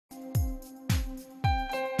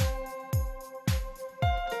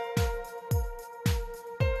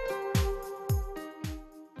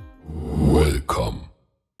Welcome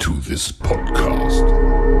to this podcast.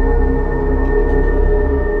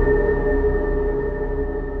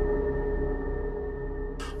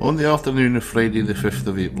 On the afternoon of Friday the 5th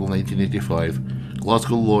of April 1985,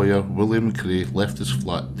 Glasgow lawyer Willie Macrae left his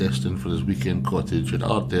flat destined for his weekend cottage at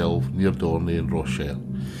Ardell near Dorney in Ross-shire,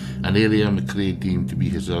 an area Macrae deemed to be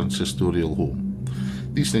his ancestorial home.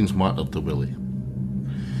 These things mattered to Willie.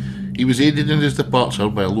 He was aided in his departure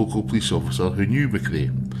by a local police officer who knew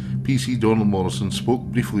Macrae. PC Donald Morrison spoke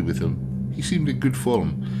briefly with him. He seemed in good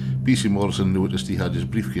form. PC Morrison noticed he had his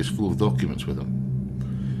briefcase full of documents with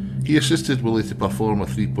him. He assisted Willie to perform a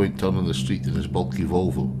three-point turn on the street in his bulky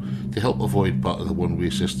Volvo to help avoid part of the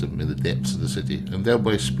one-way system in the depths of the city and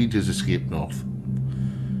thereby speed his escape north.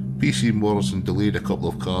 PC Morrison delayed a couple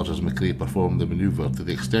of cars as Macrae performed the manoeuvre to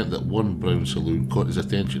the extent that one brown saloon caught his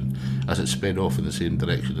attention as it sped off in the same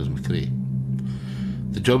direction as Macrae.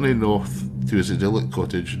 The journey north to his idyllic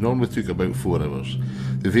cottage normally took about 4 hours.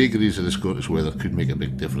 The vagaries of the Scottish weather could make a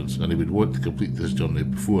big difference, and he would want to complete this journey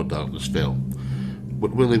before darkness fell.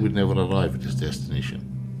 But Willie would never arrive at his destination.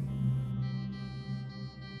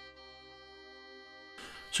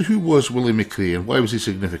 So who was Willie Macrae and why was he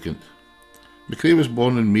significant? Macrae was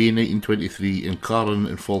born in May 1923 in Carron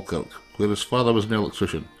in Falkirk, where his father was an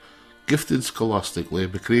electrician. Gifted scholastically,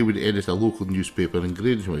 Macrae would edit a local newspaper in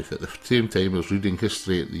Grangemouth at the same time as reading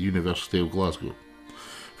history at the University of Glasgow,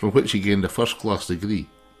 from which he gained a first-class degree.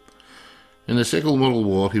 In the Second World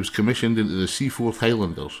War he was commissioned into the Seaforth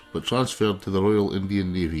Highlanders, but transferred to the Royal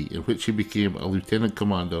Indian Navy, in which he became a lieutenant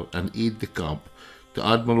commander and aide-de-camp to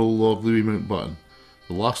Admiral Lord Louis Mountbatten,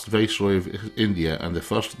 the last Viceroy of India and the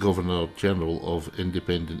first Governor-General of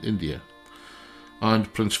independent India,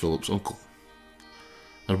 and Prince Philip's uncle.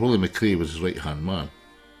 And Willie Macrae was his right-hand man.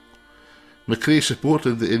 Macrae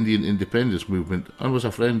supported the Indian independence movement and was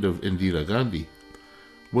a friend of Indira Gandhi.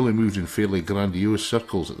 Willie moved in fairly grandiose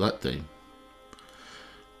circles at that time.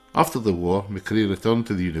 After the war, Macrae returned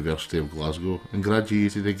to the University of Glasgow and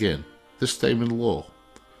graduated again, this time in law.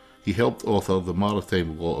 He helped author the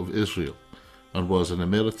Maritime Law of Israel and was an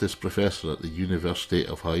emeritus professor at the University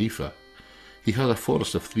of Haifa. He had a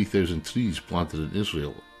forest of 3,000 trees planted in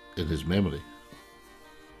Israel in his memory.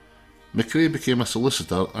 Macrae became a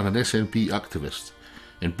solicitor and an SNP activist.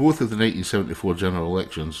 In both of the 1974 general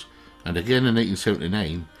elections, and again in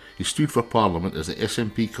 1979, he stood for Parliament as the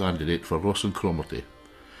SNP candidate for Ross and Cromarty.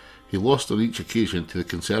 He lost on each occasion to the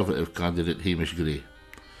Conservative candidate Hamish Gray.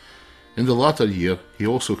 In the latter year, he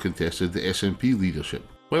also contested the SNP leadership.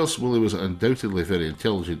 Whilst Willie was undoubtedly very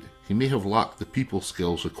intelligent, he may have lacked the people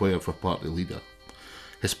skills required for party leader.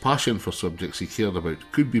 His passion for subjects he cared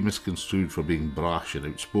about could be misconstrued for being brash and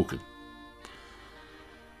outspoken.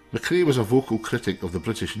 Macrae was a vocal critic of the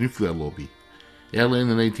British nuclear lobby. Early in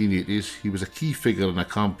the 1980s, he was a key figure in a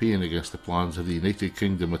campaign against the plans of the United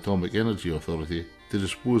Kingdom Atomic Energy Authority to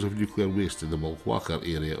dispose of nuclear waste in the Mulwhacca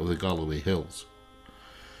area of the Galloway Hills.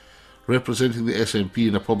 Representing the SNP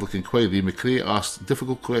in a public inquiry, Macrae asked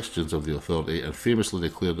difficult questions of the authority and famously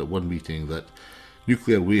declared at one meeting that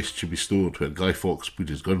nuclear waste should be stored where Guy Fawkes put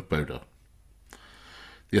his gunpowder.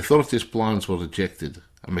 The authorities' plans were rejected,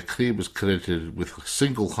 and Macrae was credited with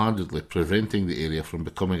single-handedly preventing the area from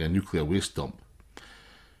becoming a nuclear waste dump.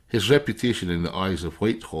 His reputation in the eyes of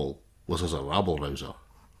Whitehall was as a rabble-rouser.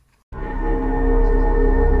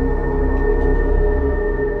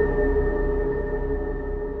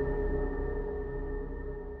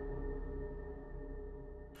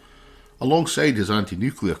 Alongside his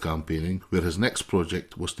anti-nuclear campaigning, where his next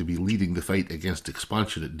project was to be leading the fight against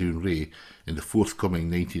expansion at Dounreay in the forthcoming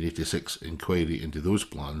 1986 inquiry into those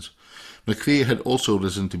plans, Macrae had also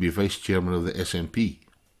risen to be vice-chairman of the SNP.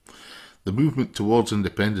 The movement towards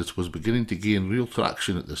independence was beginning to gain real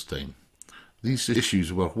traction at this time. These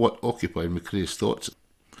issues were what occupied Macrae's thoughts.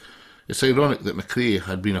 It's ironic that Macrae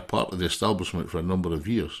had been a part of the establishment for a number of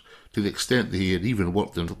years, to the extent that he had even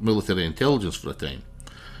worked in military intelligence for a time,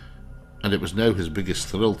 and it was now his biggest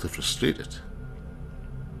thrill to frustrate it.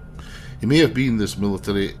 It may have been this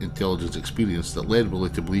military intelligence experience that led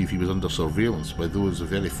Willie to believe he was under surveillance by those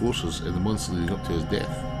very forces in the months leading up to his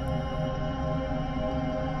death.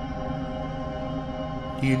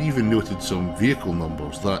 He had even noted some vehicle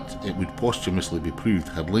numbers that, it would posthumously be proved,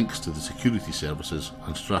 had links to the security services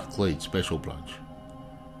and Strathclyde Special Branch.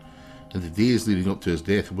 In the days leading up to his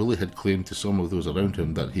death, Willie had claimed to some of those around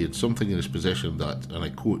him that he had something in his possession that, and I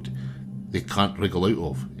quote, "they can't wriggle out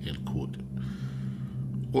of," end quote.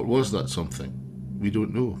 What was that something? We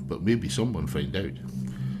don't know, but maybe someone find out.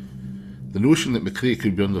 The notion that Macrae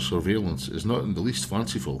could be under surveillance is not in the least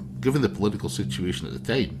fanciful, given the political situation at the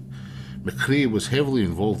time. Macrae was heavily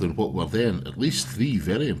involved in what were then at least 3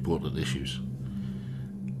 very important issues.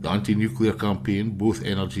 The anti-nuclear campaign, both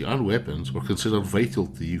energy and weapons, were considered vital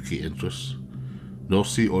to UK interests. North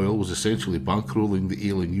Sea oil was essentially bankrolling the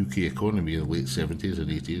ailing UK economy in the late 70s and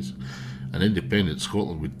 80s, and independent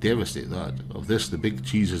Scotland would devastate that. Of this the big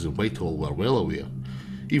cheeses in Whitehall were well aware,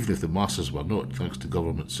 even if the masses were not, thanks to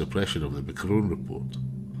government suppression of the Macrae report.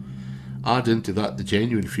 Add into that the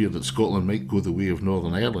genuine fear that Scotland might go the way of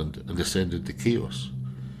Northern Ireland and descend into chaos.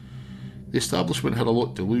 The establishment had a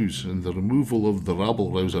lot to lose, and the removal of the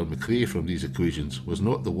rabble-rouser Macrae from these equations was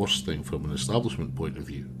not the worst thing from an establishment point of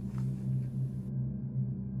view.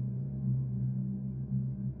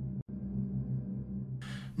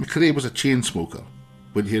 Macrae was a chain smoker,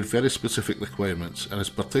 but he had very specific requirements, and his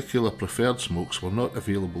particular preferred smokes were not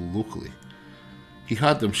available locally. He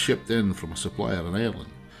had them shipped in from a supplier in Ireland.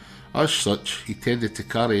 As such, he tended to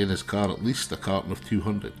carry in his car at least a carton of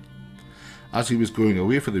 200. As he was going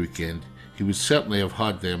away for the weekend, he would certainly have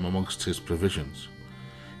had them amongst his provisions.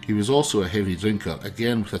 He was also a heavy drinker,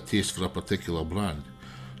 again with a taste for a particular brand,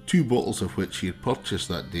 2 bottles of which he had purchased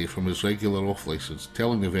that day from his regular off-licence,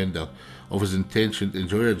 telling the vendor of his intention to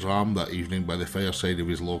enjoy a dram that evening by the fireside of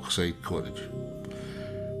his lochside cottage.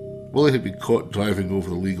 Willie had been caught driving over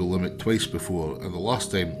the legal limit twice before, and the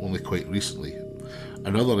last time only quite recently.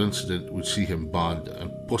 Another incident would see him banned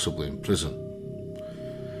and possibly in prison.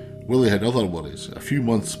 Willie had other worries. A few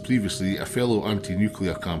months previously, a fellow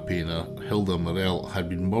anti-nuclear campaigner, Hilda Morell, had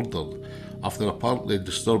been murdered after apparently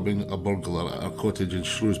disturbing a burglar at her cottage in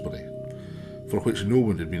Shrewsbury, for which no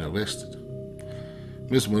one had been arrested.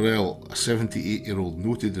 Ms Morell, a 78-year-old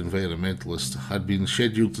noted environmentalist, had been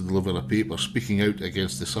scheduled to deliver a paper speaking out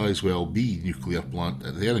against the Sizewell B nuclear plant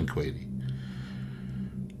at their inquiry.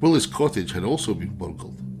 Willie's cottage had also been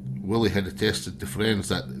burgled. Willie had attested to friends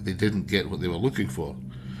that they didn't get what they were looking for,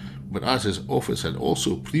 but as his office had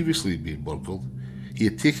also previously been burgled, he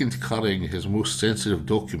had taken to carrying his most sensitive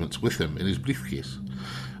documents with him in his briefcase,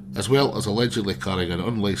 as well as allegedly carrying an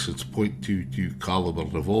unlicensed .22 caliber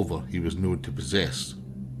revolver he was known to possess.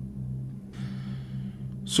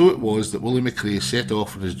 So it was that Willie Macrae set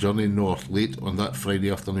off on his journey north late on that Friday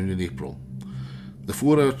afternoon in April. The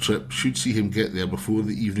 4-hour trip should see him get there before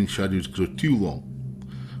the evening shadows grow too long.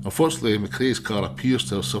 Unfortunately, Macrae's car appears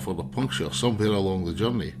to have suffered a puncture somewhere along the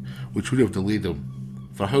journey, which would have delayed him.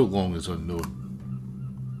 For how long is unknown.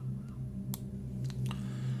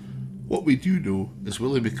 What we do know is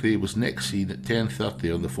Willie Macrae was next seen at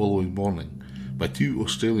 10:30 on the following morning by 2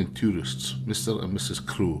 Australian tourists, Mr. and Mrs.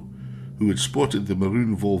 Crowe, who had spotted the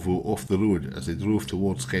maroon Volvo off the road as they drove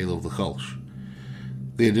towards Kyle of the Culsh.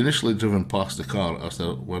 They had initially driven past the car as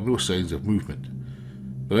there were no signs of movement,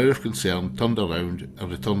 but out of concern turned around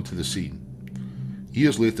and returned to the scene.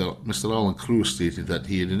 Years later, Mr. Alan Crowe stated that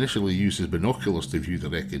he had initially used his binoculars to view the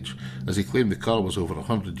wreckage, as he claimed the car was over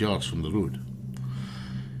 100 yards from the road.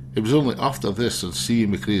 It was only after this and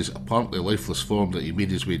seeing Macrae's apparently lifeless form that he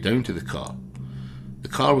made his way down to the car. The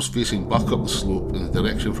car was facing back up the slope in the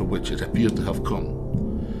direction from which it appeared to have come.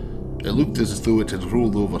 It looked as though it had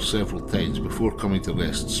rolled over several times before coming to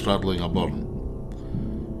rest, straddling a burn.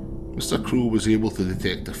 Mr. Crowe was able to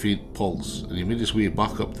detect a faint pulse, and he made his way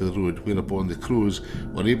back up to the road, whereupon the Crowes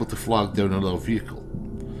were able to flag down another vehicle.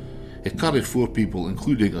 It carried 4 people,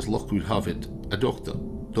 including, as luck would have it, a doctor,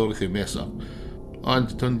 Dorothy Messer,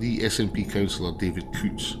 and Dundee SNP councillor David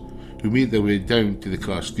Coots, who made their way down to the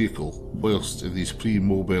crashed vehicle, whilst in these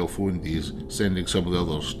pre-mobile phone days sending some of the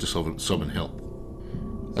others to summon help.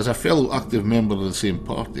 As a fellow active member of the same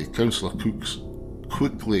party, Councillor Coots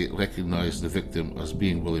quickly recognised the victim as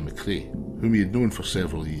being Willie Macrae, whom he had known for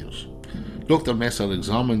several years. Dr. Messer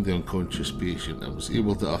examined the unconscious patient and was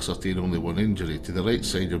able to ascertain only one injury to the right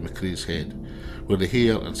side of Macrae's head, where the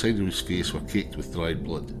hair and side of his face were caked with dried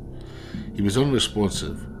blood. He was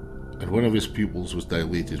unresponsive, and one of his pupils was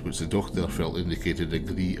dilated, which the doctor felt indicated a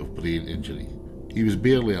degree of brain injury. He was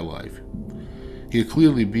barely alive. He had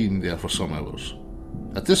clearly been there for some hours.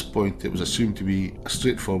 At this point, it was assumed to be a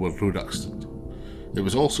straightforward road accident. It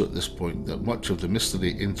was also at this point that much of the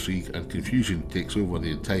mystery, intrigue and confusion takes over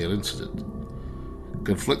the entire incident.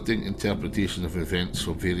 Conflicting interpretations of events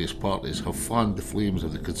from various parties have fanned the flames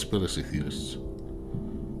of the conspiracy theorists.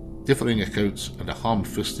 Differing accounts and a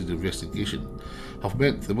ham-fisted investigation have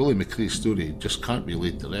meant the Willie Macrae story just can't be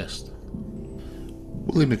laid to rest.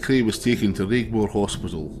 Willie Macrae was taken to Raigmore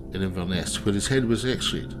Hospital in Inverness, where his head was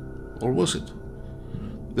x-rayed. Or was it?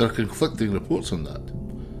 There are conflicting reports on that.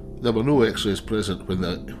 There were no x-rays present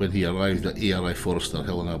when he arrived at ARI Forester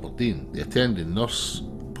Hill in Aberdeen. The attending nurse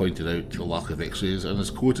pointed out the lack of x-rays and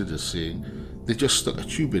is quoted as saying, "They just stuck a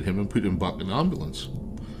tube in him and put him back in the ambulance."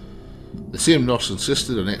 The same nurse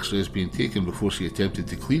insisted on x-rays being taken before she attempted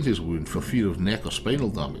to clean his wound for fear of neck or spinal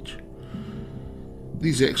damage.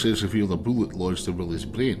 These x-rays revealed a bullet lodged in Willie's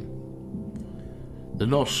brain. The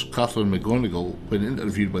nurse, Catherine McGonigal, when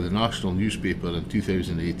interviewed by the national newspaper in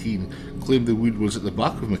 2018, claimed the wound was at the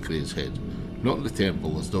back of Macrae's head, not in the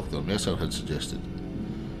temple as Dr. Messer had suggested.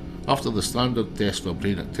 After the standard test for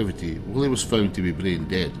brain activity, Willie was found to be brain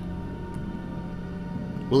dead.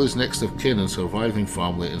 Willie's next of kin and surviving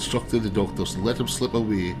family instructed the doctors to let him slip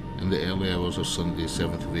away in the early hours of Sunday,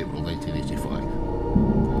 7th of April 1985.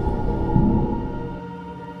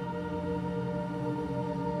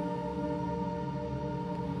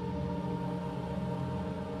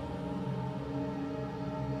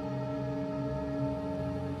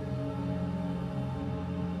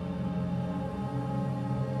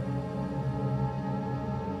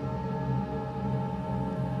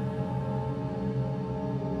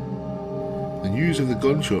 The news of the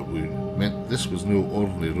gunshot wound meant this was no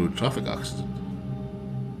ordinary road traffic accident.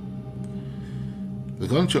 The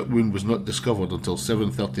gunshot wound was not discovered until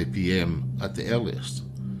 7:30 p.m. at the earliest.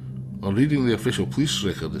 On reading the official police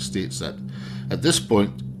record, it states that, at this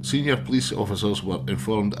point, senior police officers were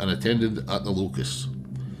informed and attended at the locus.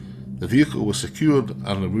 The vehicle was secured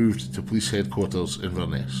and removed to police headquarters in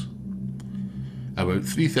Inverness. About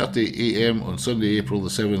 3:30 a.m. on Sunday, April the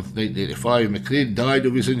 7th, 1985, Macrae died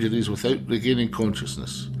of his injuries without regaining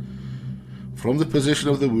consciousness. From the position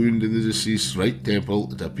of the wound in the deceased's right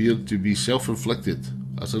temple, it appeared to be self-inflicted.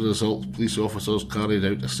 As a result, police officers carried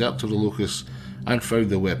out a search of the locus and found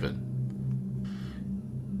the weapon.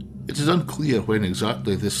 It is unclear when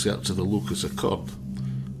exactly this search of the locus occurred.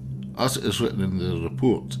 As it is written in the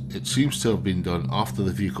report, it seems to have been done after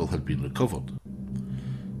the vehicle had been recovered.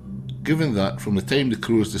 Given that, from the time the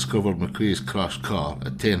crews discovered Macrae's crashed car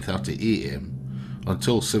at 10:30 a.m.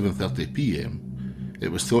 until 7:30 p.m,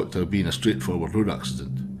 it was thought to have been a straightforward road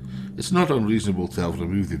accident. It's not unreasonable to have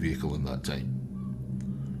removed the vehicle in that time.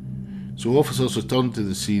 So officers returned to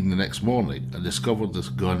the scene the next morning and discovered this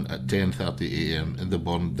gun at 10:30 a.m. in the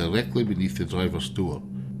burn directly beneath the driver's door,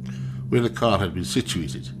 where the car had been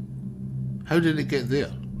situated. How did it get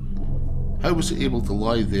there? How was it able to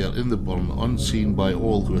lie there in the burn unseen by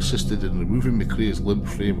all who assisted in removing Macrae's limp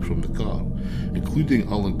frame from the car, including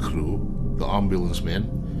Alan Crowe, the ambulance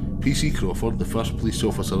men, P.C. Crawford, the first police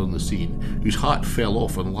officer on the scene, whose hat fell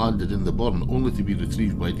off and landed in the burn only to be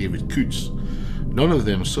retrieved by David Coates? None of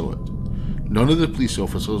them saw it. None of the police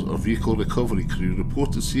officers or vehicle recovery crew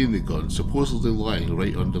reported seeing the gun supposedly lying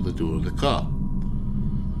right under the door of the car.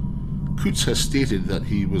 Coates has stated that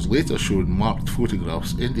he was later shown marked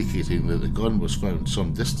photographs indicating that the gun was found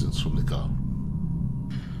some distance from the car.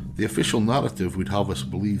 The official narrative would have us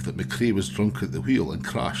believe that Macrae was drunk at the wheel and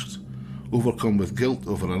crashed. Overcome with guilt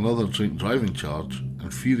over another drink driving charge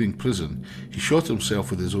and fearing prison, he shot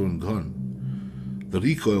himself with his own gun, the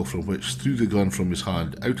recoil from which threw the gun from his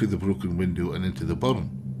hand out of the broken window and into the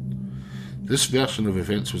burn. This version of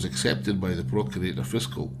events was accepted by the Procurator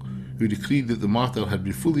Fiscal, who decreed that the matter had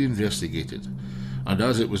been fully investigated, and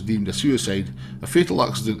as it was deemed a suicide, a fatal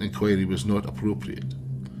accident inquiry was not appropriate.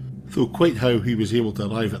 Though quite how he was able to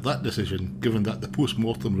arrive at that decision, given that the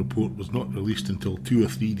post-mortem report was not released until 2 or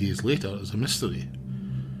 3 days later, is a mystery.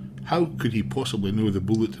 How could he possibly know the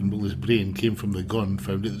bullet in Willie's brain came from the gun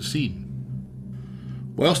found at the scene?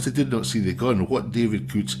 Whilst he did not see the gun, what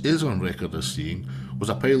David Coates is on record as seeing was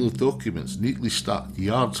a pile of documents neatly stacked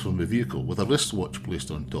yards from the vehicle with a wristwatch placed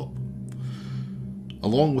on top.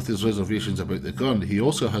 Along with his reservations about the gun, he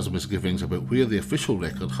also has misgivings about where the official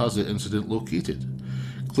record has the incident located,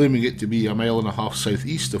 claiming it to be 1.5 miles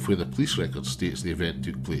southeast of where the police record states the event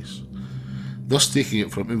took place, thus taking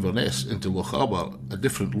it from Inverness into Lochaber, a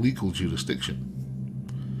different legal jurisdiction.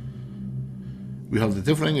 We have the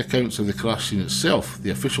differing accounts of the crash scene itself, the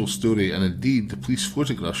official story, and indeed the police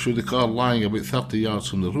photographs show the car lying about 30 yards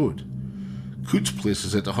from the road. Coates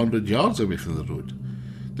places it 100 yards away from the road.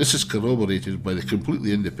 This is corroborated by the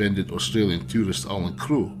completely independent Australian tourist Alan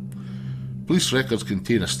Crowe. Police records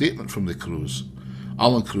contain a statement from the Crowes.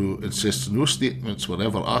 Alan Crowe insists no statements were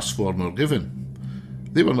ever asked for nor given.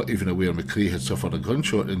 They were not even aware Macrae had suffered a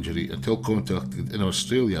gunshot injury until contacted in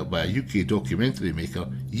Australia by a UK documentary maker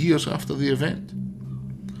years after the event.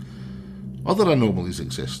 Other anomalies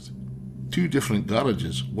exist. 2 different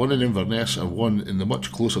garages, one in Inverness and one in the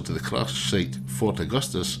much closer to the crash site, Fort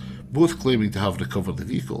Augustus, both claiming to have recovered the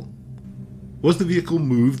vehicle. Was the vehicle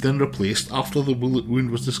moved and replaced after the bullet wound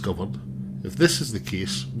was discovered? If this is the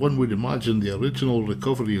case, one would imagine the original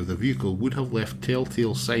recovery of the vehicle would have left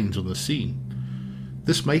telltale signs on the scene.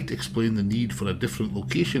 This might explain the need for a different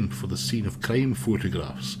location for the scene of crime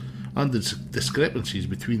photographs, and the discrepancies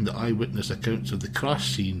between the eyewitness accounts of the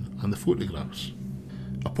crash scene and the photographs.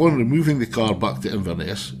 Upon removing the car back to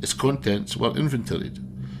Inverness, its contents were inventoried.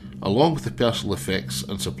 Along with the personal effects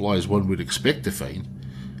and supplies one would expect to find,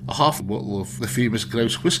 a half bottle of the famous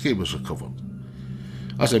Grouse whisky was recovered.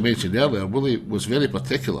 As I mentioned earlier, Willie was very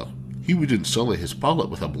particular. He wouldn't sully his palate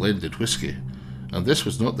with a blended whisky, and this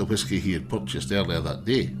was not the whisky he had purchased earlier that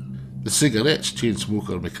day. The cigarettes chain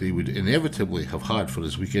smoker Macrae would inevitably have had for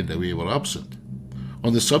his weekend away were absent.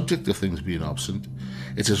 On the subject of things being absent,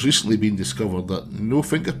 it has recently been discovered that no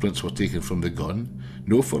fingerprints were taken from the gun,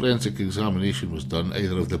 no forensic examination was done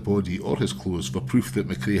either of the body or his clothes for proof that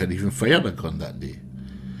Macrae had even fired a gun that day.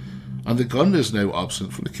 And the gun is now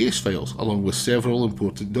absent from the case files, along with several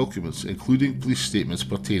important documents, including police statements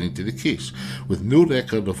pertaining to the case, with no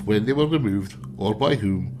record of when they were removed, or by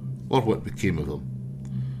whom, or what became of them.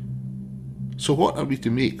 So what are we to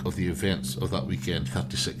make of the events of that weekend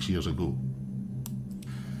 36 years ago?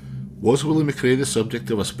 Was Willie Macrae the subject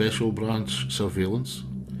of a special branch surveillance?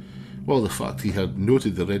 Well, the fact he had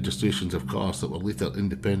noted the registrations of cars that were later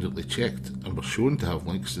independently checked and were shown to have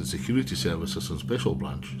links to the security services and special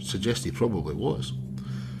branch suggests he probably was.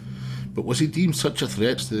 But was he deemed such a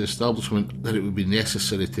threat to the establishment that it would be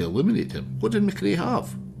necessary to eliminate him? What did Macrae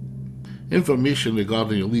have? Information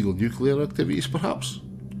regarding illegal nuclear activities, perhaps?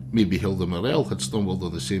 Maybe Hilda Morell had stumbled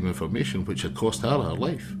on the same information which had cost her her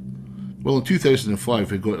life. Well, in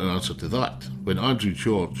 2005 we got an answer to that, when Andrew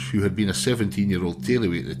George, who had been a 17-year-old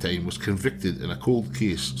tailaway at the time, was convicted in a cold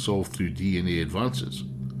case solved through DNA advances,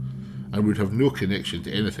 and would have no connection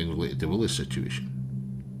to anything related to Willie's situation.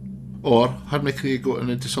 Or had Macrae gotten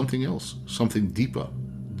into something else, something deeper,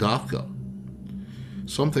 darker,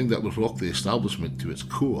 something that would rock the establishment to its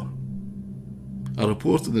core? A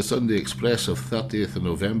report in the Sunday Express of 30th of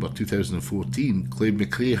November 2014 claimed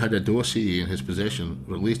Macrae had a dossier in his possession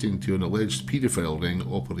relating to an alleged paedophile ring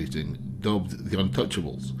operating, dubbed the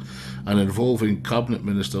Untouchables, and involving cabinet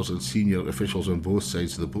ministers and senior officials on both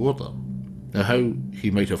sides of the border. Now, how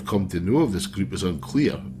he might have come to know of this group is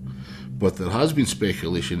unclear, but there has been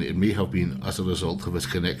speculation it may have been as a result of his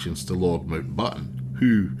connections to Lord Mountbatten,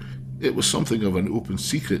 who, it was something of an open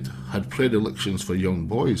secret, had predilections for young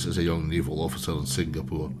boys as a young naval officer in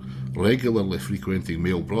Singapore, regularly frequenting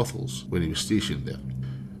male brothels when he was stationed there.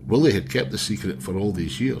 Willie had kept the secret for all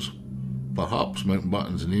these years. Perhaps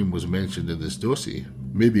Mountbatten's name was mentioned in this dossier.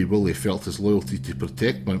 Maybe Willie felt his loyalty to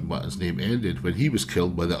protect Mountbatten's name ended when he was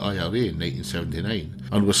killed by the IRA in 1979,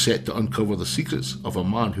 and was set to uncover the secrets of a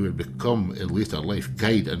man who had become in later life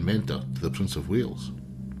guide and mentor to the Prince of Wales.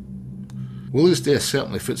 Willie's death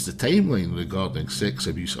certainly fits the timeline regarding sex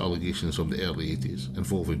abuse allegations from the early 80s,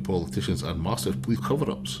 involving politicians and massive police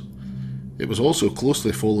cover-ups. It was also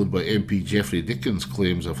closely followed by MP Geoffrey Dickens'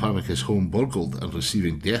 claims of having his home burgled and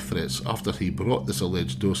receiving death threats after he brought this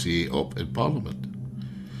alleged dossier up in Parliament.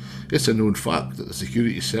 It's a known fact that the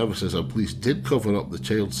security services and police did cover up the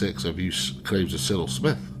child sex abuse crimes of Cyril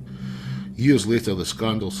Smith. Years later, the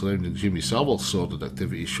scandal surrounding Jimmy Savile's sordid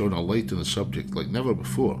activities shone a light on the subject like never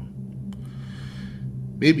before.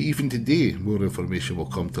 Maybe even today more information will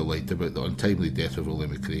come to light about the untimely death of Willie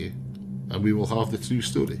Macrae, and we will have the true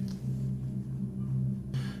story.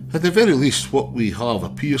 At the very least, what we have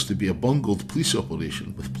appears to be a bungled police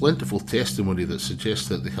operation with plentiful testimony that suggests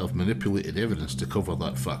that they have manipulated evidence to cover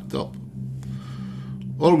that fact up.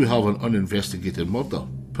 Or we have an uninvestigated murder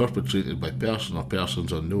perpetrated by person or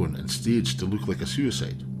persons unknown and staged to look like a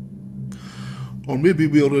suicide. Or maybe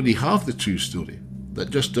we already have the true story that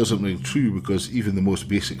just doesn't ring true because even the most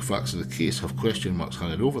basic facts of the case have question marks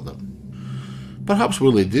hanging over them. Perhaps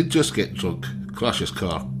Willie did just get drunk, crash his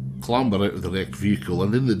car, clamber out of the wrecked vehicle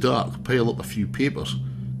and in the dark pile up a few papers,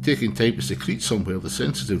 taking time to secrete somewhere the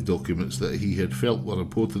sensitive documents that he had felt were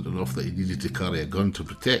important enough that he needed to carry a gun to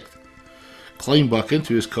protect, climb back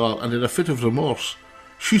into his car and in a fit of remorse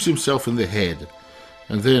shoot himself in the head,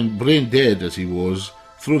 and then, brain dead as he was,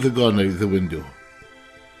 throw the gun out the window.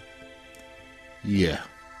 Yeah,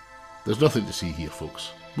 there's nothing to see here,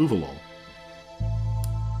 folks. Move along.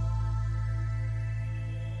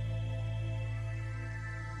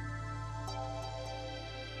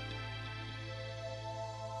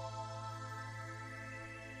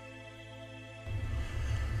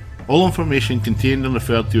 All information contained and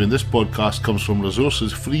referred to in this podcast comes from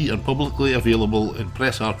resources free and publicly available in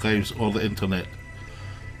press archives or the internet.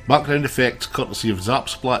 Background effects courtesy of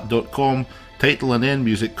zapsplat.com. Title and end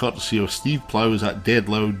music courtesy of Steve Plowes at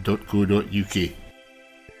deadloud.co.uk.